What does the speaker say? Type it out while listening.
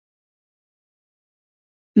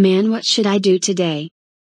Man, what should I do today?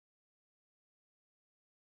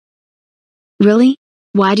 Really?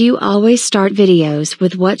 Why do you always start videos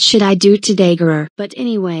with what should I do today, grr? But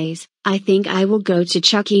anyways, I think I will go to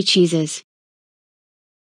Chuck E. Cheese's.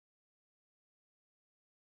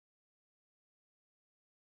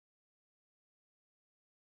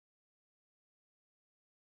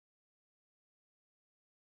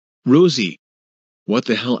 Rosie. What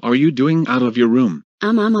the hell are you doing out of your room?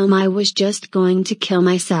 I was just going to kill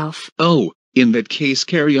myself. Oh, in that case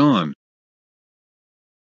carry on.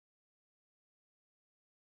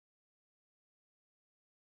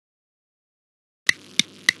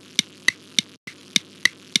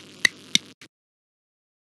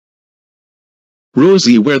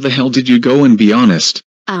 Rosie, where the hell did you go, and be honest?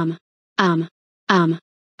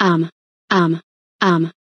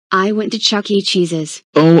 I went to Chuck E. Cheese's.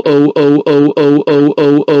 Oh.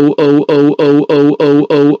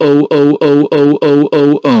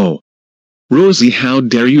 Rosie, how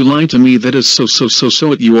dare you lie to me? That is so.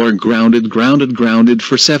 You are grounded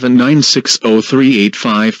for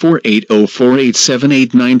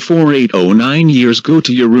 79603854804807894809 years. Go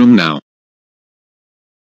to your room now.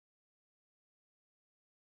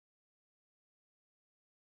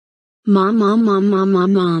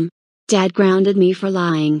 Mom. Dad grounded me for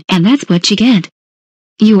lying. And that's what you get.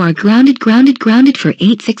 You are grounded for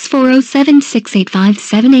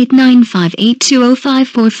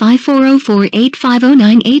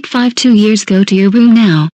 8640768557895845404854048509852 years. Go to your room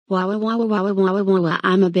now. Wah.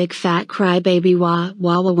 I'm a big fat crybaby. Wah.